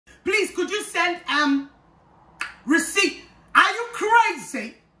send receipt. Are you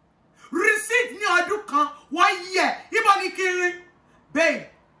crazy? Receipt me I do can 1 year. Babe,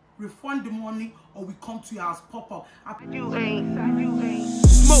 refund the money or we come to your house. Pop up. You ain't.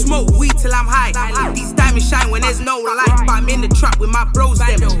 Smoke weed till I'm high. These diamonds shine when there's no light. But I'm in the trap with my bros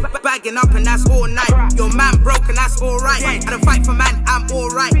them. Bagging up and that's all night. Your man broke and that's alright. I don't fight for man, I'm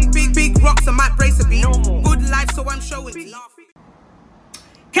alright. Big rocks on my bracelet beat. Good life, so I'm showing.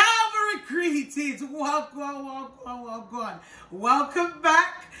 Calvary greetings. Welcome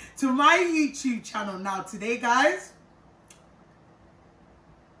back to my YouTube channel. Now today, guys,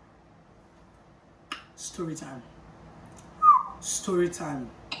 story time. Story time.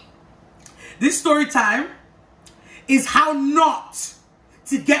 This story time is how not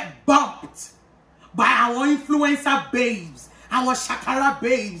to get bumped by our influencer babes, our shakara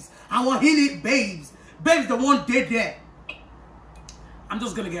babes, our hit it babes, babes the one dead there. I'm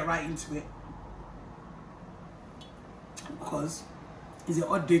just gonna get right into it because it's an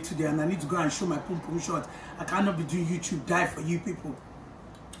odd day today and I need to go and show my pum pum shot. I cannot be doing YouTube dive for you people.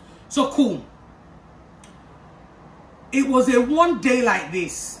 So cool. It was a one day like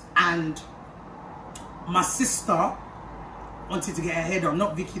this and my sister wanted to get her hair done.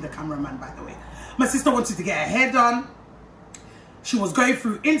 Not Vicky the cameraman, by the way. My sister wanted to get her hair done. She was going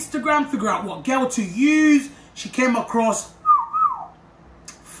through Instagram, figure out what girl to use. She came across,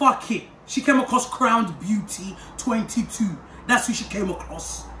 fuck it. She came across Crown Beauty 22. That's who she came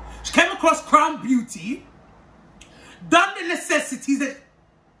across. She came across Crown Beauty, done the necessities, the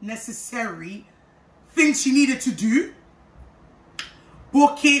necessary things she needed to do.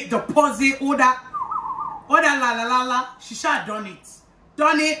 Book it, deposit, all that la. She should have done it.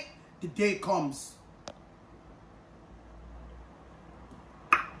 Done it, the day comes.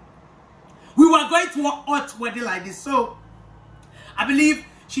 We were going to a hot wedding like this, so I believe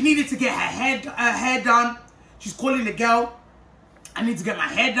she needed to get her hair done. She's calling the girl, I need to get my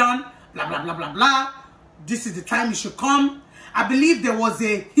hair done, blah, blah, blah, blah, blah. This is the time you should come. I believe there was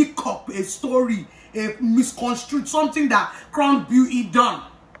a hiccup, a story, a misconstrued, something that Crown Beauty done.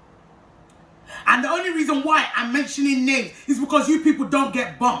 And the only reason why I'm mentioning names is because you people don't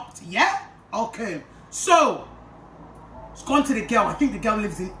get bumped, yeah? Okay, so it's gone to the girl. I think the girl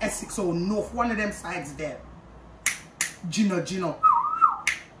lives in Essex or North, one of them sides there. Gino.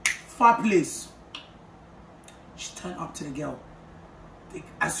 Far place. She turned up to the girl.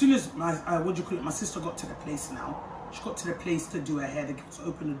 As soon as my, my sister got to the place now, she got to the place to do her hair. The girls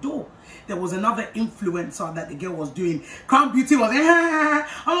opened the door. There was another influencer that the girl was doing. Crown Beauty was like,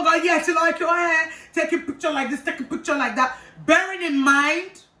 oh my God, yes, you like your hair. Take a picture like this, take a picture like that. Bearing in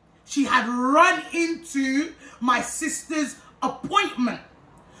mind, she had run into my sister's appointment.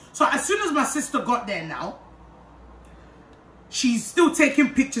 So as soon as my sister got there now, she's still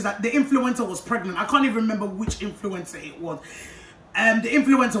taking pictures. The influencer was pregnant. I can't even remember which influencer it was. The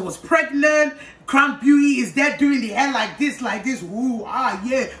influencer was pregnant. Crown Beauty is there doing the hair like this. Ooh, ah,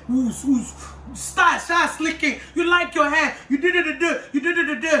 yeah. Ooh, start slicking. You like your hair. You did it.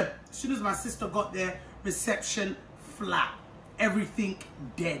 As soon as my sister got there, reception flat. Everything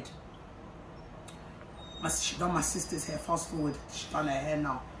dead. She done my sister's hair. Fast forward, she done her hair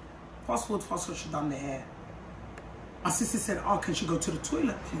now. Fast forward, she done the hair. My sister said, oh, can she go to the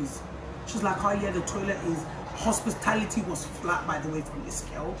toilet, please? She's like, oh, yeah, the toilet is... Hospitality was flat, by the way, from this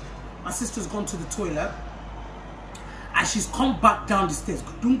girl. My sister's gone to the toilet. And she's come back down the stairs.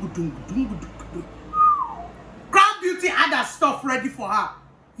 Crown Beauty had her stuff ready for her.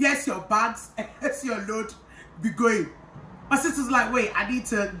 Yes, your bags. Yes, your load. Be going. My sister's like, wait, I need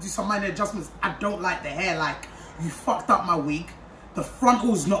to do some minor adjustments. I don't like the hair. Like, you fucked up my wig. The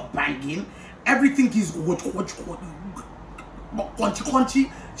frontal's not banging. Everything is crunchy.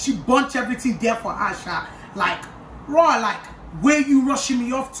 She bunched everything there for her. Like, raw, like, where you rushing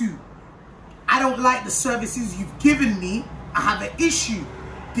me off to? I don't like the services you've given me. I have an issue.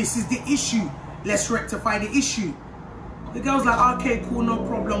 This is the issue. Let's rectify the issue. The girl's like, okay, cool, no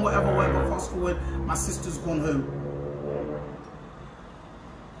problem, whatever. Fast forward, my sister's gone home.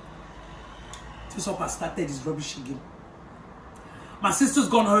 This up I started this rubbish again. My sister's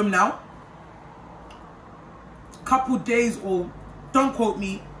gone home now. Couple days, or don't quote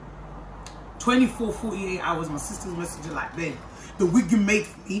me, 24, 48 hours, my sister's messaging like, babe, the wig you made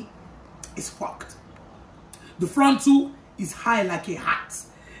for me is fucked. The frontal is high like a hat.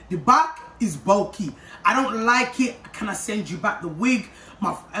 The back is bulky. I don't like it. Can I send you back the wig?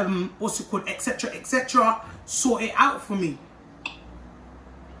 My, what's it called, etc., etc. Sort it out for me.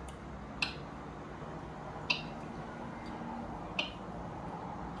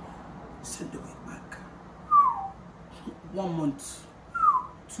 Send the wig back. 1 month,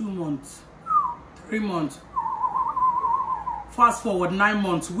 2 months, 3 months. Fast forward 9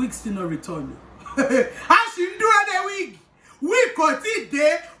 months, wig still not return. How she do the wig? Wig Cartier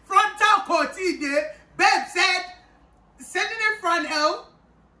there, frontal Cartier there. Babe said, send it in front L,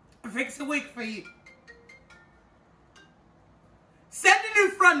 fix a wig for you. Send it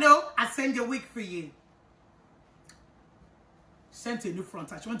in front L, I send your wig for you. Sent it in the front.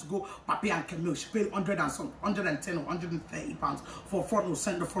 She went to go Papi and Camille. She paid 110 or 130 pounds for front row.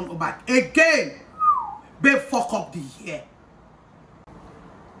 Send the front row back again. Babe, fuck up the hair.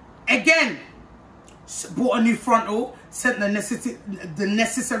 Again, bought a new front row. Sent the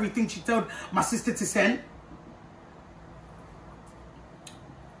necessary thing she told my sister to send.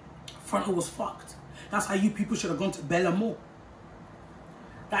 Front row was fucked. That's how you people should have gone to Bellamore.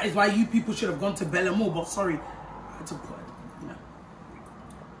 That is why you people should have gone to Bellamore. But sorry, I had to put it.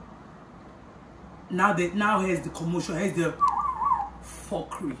 Now here's the commotion, here's the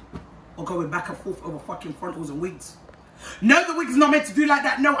fuckery. Okay, we're back and forth over fucking frontals and wigs. No, the wig is not meant to do like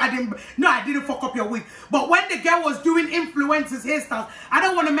that. No, I didn't fuck up your wig. But when the girl was doing influencers hairstyles, I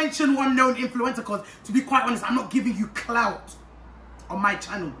don't want to mention one known influencer because, to be quite honest, I'm not giving you clout on my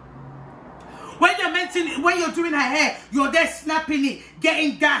channel. When you're doing her hair, you're there snapping it,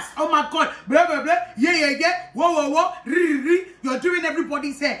 getting gas. Oh my god, blah blah blah, yeah, whoa whoa whoa, you're doing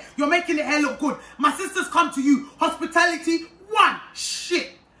everybody's hair. You're making the hair look good. My sisters come to you. Hospitality, 1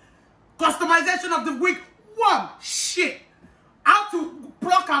 shit. Customization of the wig, 1 shit. How to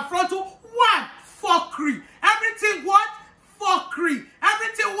pluck her frontal, 1 fuckery. Everything what? Fuckery.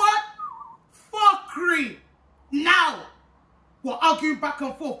 Everything what? Fuckery. Now. We're arguing back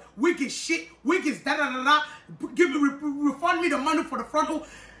and forth. Wig is shit. Wig is da da da da. Refund me the money for the frontal.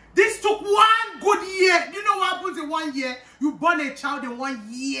 This took 1 good year. You know what happens in 1 year? You born a child in 1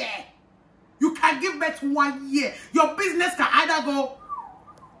 year. You can give birth to 1 year. Your business can either go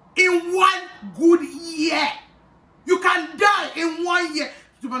in 1 good year. You can die in 1 year.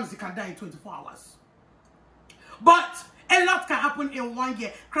 To be honest, you can die in 24 hours. But a lot can happen in 1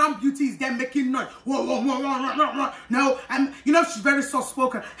 year. Crown Beauty is there making noise. Whoa, whoa, whoa, whoa, whoa, whoa. No, you know she's very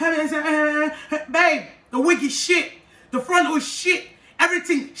soft-spoken. Babe, the wig is shit. The front was shit.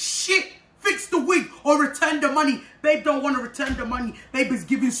 Everything shit. Fix the wig or return the money. Babe don't want to return the money. Babe is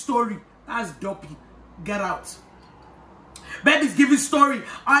giving story. That's dopey. Get out. Babe is giving story.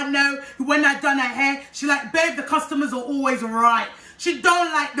 I know when I done her hair, she like, babe, the customers are always right. She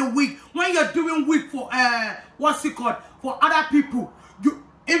don't like the wig. When you're doing wig for what's it called? For other people, you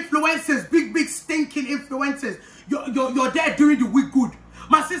influencers, big stinking influencers. You're there doing the wig good.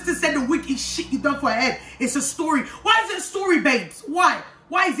 My sister said the wig is shit you done for her head. It's a story. Why is it a story, babes? Why?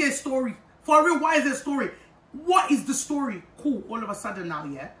 Why is there a story? For real, why is there a story? What is the story? Cool. All of a sudden now,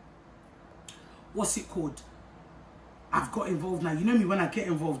 yeah. What's it called? I've got involved now. You know me, when I get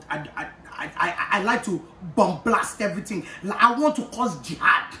involved, I like to bomb blast everything. Like, I want to cause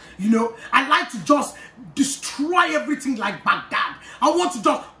jihad, you know. I like to just destroy everything like Baghdad. I want to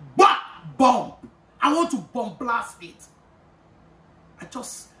just bomb. I want to bomb blast it. I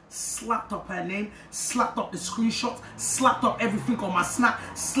just slapped up her name, slapped up the screenshots, slapped up everything on my Snap,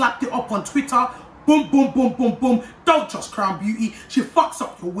 slapped it up on Twitter. Boom, boom, boom, boom, boom. Don't trust Crown Beauty. She fucks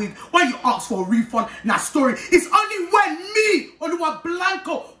up your wig. When you ask for a refund, now story. It's only when me, Oluwa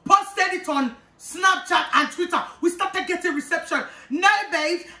Blanco, posted it on Snapchat and Twitter, we started getting reception. No,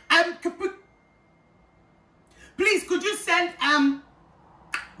 babes. Please, could you send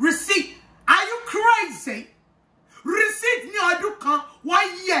receipt? Are you crazy? Receipt ni adukan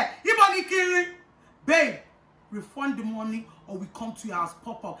 1 year. Ibani killing. Babe, refund the money or we come to your house,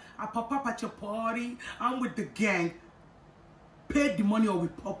 pop up. I pop up at your party. I'm with the gang. Pay the money or we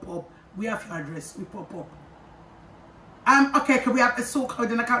pop up. We have your address. We pop up. Okay, can we have a soul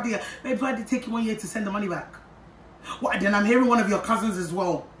code and account there? Babe, why did it take you 1 year to send the money back? What? Then I'm hearing one of your cousins as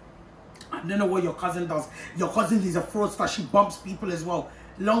well. I don't know what your cousin does. Your cousin is a fraudster. She bumps people as well.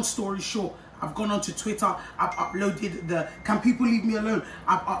 Long story short, I've gone onto Twitter. I've uploaded the. Can people leave me alone?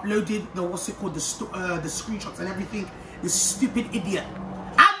 I've uploaded the what's it called, the screenshots and everything. This stupid idiot.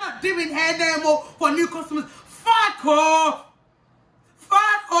 I'm not doing hair no more for new customers. Fuck off.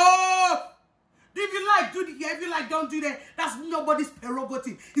 Fuck off. If you like, do the hair. If you like, don't do that. That's nobody's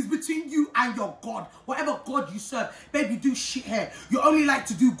prerogative. It's between you and your God. Whatever God you serve. Baby, do shit hair. You only like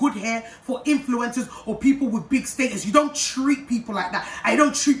to do good hair for influencers or people with big status. You don't treat people like that. I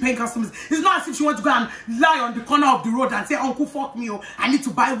don't treat paying customers. It's not as if you want to go and lie on the corner of the road and say, Uncle, fuck me, oh, I need to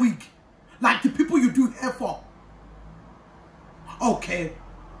buy wig. Like the people you do hair for. Okay.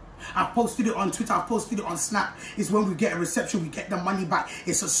 I've posted it on Twitter, I've posted it on Snap. It's when we get a reception, we get the money back.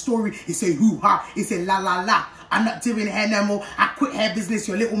 It's a story, it's a hoo-ha, it's a la-la-la. I'm not doing hair no more. I quit hair business,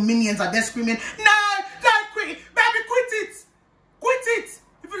 your little minions are there screaming, no!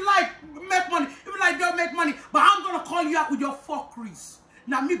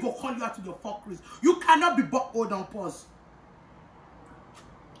 you out of your fuckeries. You cannot be hold on, pause.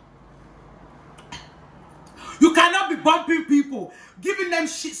 You cannot be bumping people, giving them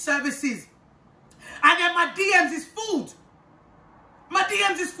shit services. And then my DMs is food. My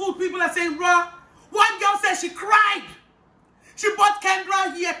DMs is food. People are saying, raw. One girl said she cried. She bought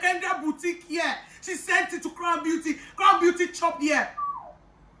Kendra here, Kendra boutique here. She sent it to Crown Beauty. Crown Beauty chopped here.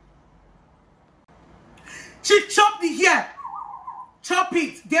 She chopped it here. Chop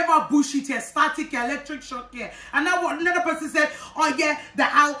it. Gave her bullshit here. Static here. Electric shock here. And now what another person said, oh yeah,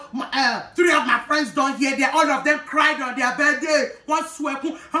 three of my friends don't hear there. All of them cried on their birthday. One swear.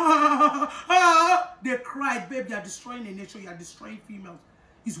 They cried. Babe, you are destroying the nation. You are destroying females.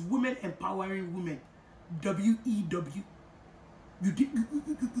 It's women empowering women. W-E-W. You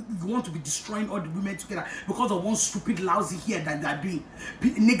want to be destroying all the women together because of one stupid lousy hair that they're doing.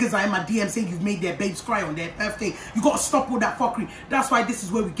 Niggas are in my DM saying you've made their babes cry on their birthday. You got to stop all that fuckery. That's why this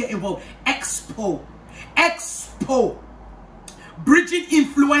is where we get involved. Expo. Bridging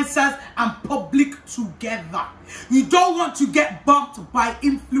influencers and public together. You don't want to get bumped by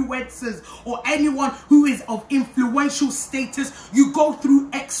influencers or anyone who is of influential status. You go through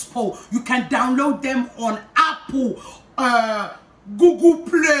Expo. You can download them on Apple, Google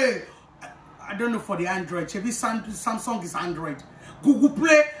Play. I don't know for the Android. Maybe Samsung is Android. Google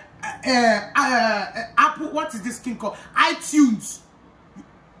Play, Apple. What is this thing called? iTunes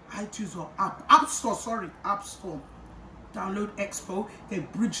or App Store. Sorry, App Store. Download Expo. They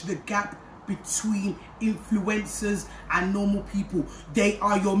bridge the gap between influencers and normal people. They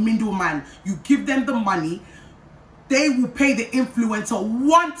are your middleman. You give them the money. They will pay the influencer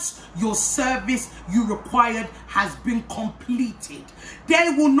once your service you required has been completed.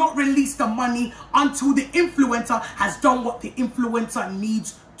 They will not release the money until the influencer has done what the influencer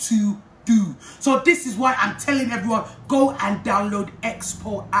needs to do. So this is why I'm telling everyone, go and download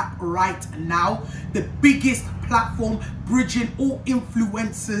Expo app right now. The biggest platform bridging all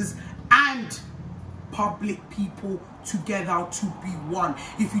influencers and public people together to be one.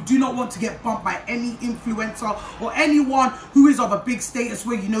 If you do not want to get bumped by any influencer or anyone who is of a big status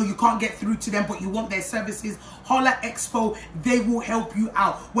where you know you can't get through to them but you want their services, holla Expo. They will help you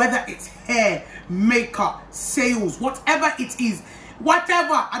out, whether it's hair, makeup, sales, whatever it is.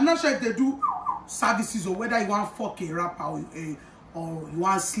 Whatever. I'm not sure if they do services or whether you want to fuck a rapper or you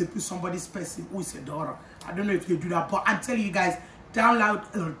want to sleep with somebody's person who is a daughter. I don't know if you do that, but I'm telling you guys, download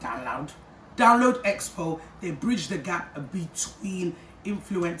Expo. They bridge the gap between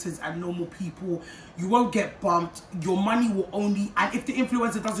influencers and normal people. You won't get bumped. Your money will only, and if the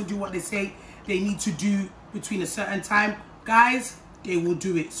influencer doesn't do what they say they need to do between a certain time, guys, they will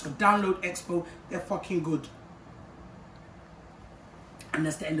do it. So download Expo. They're fucking good. And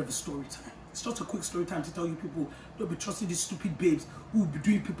that's the end of the story time. It's just a quick story time to tell you people, don't be trusting these stupid babes who will be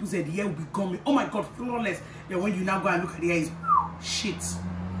doing people's head. The hair will be gone. Oh my God, flawless. Then when you now go and look at the hair, it's shit.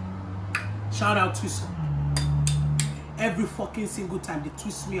 Shout out to some. Every fucking single time they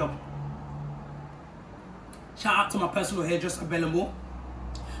twist me up. Shout out to my personal hairdresser, Bellamo.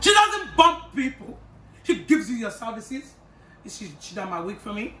 She doesn't bump people. She gives you your services. She done my wig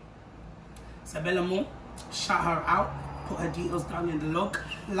for me. So Bellamo, shout her out. Put her details down in the log.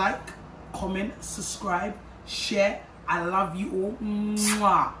 Like, comment, subscribe, share. I love you all.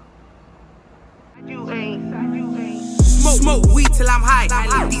 Mwah. Smoke weed till I'm high.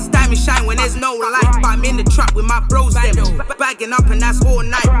 These diamonds shine when there's no light. But I'm in the trap with my bros them. Bagging up and that's all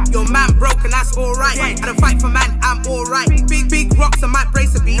night. Your man broke and that's alright. I don't fight for man, I'm alright. Big rocks on my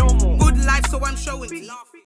bracelet beat. Good life, so I'm showing.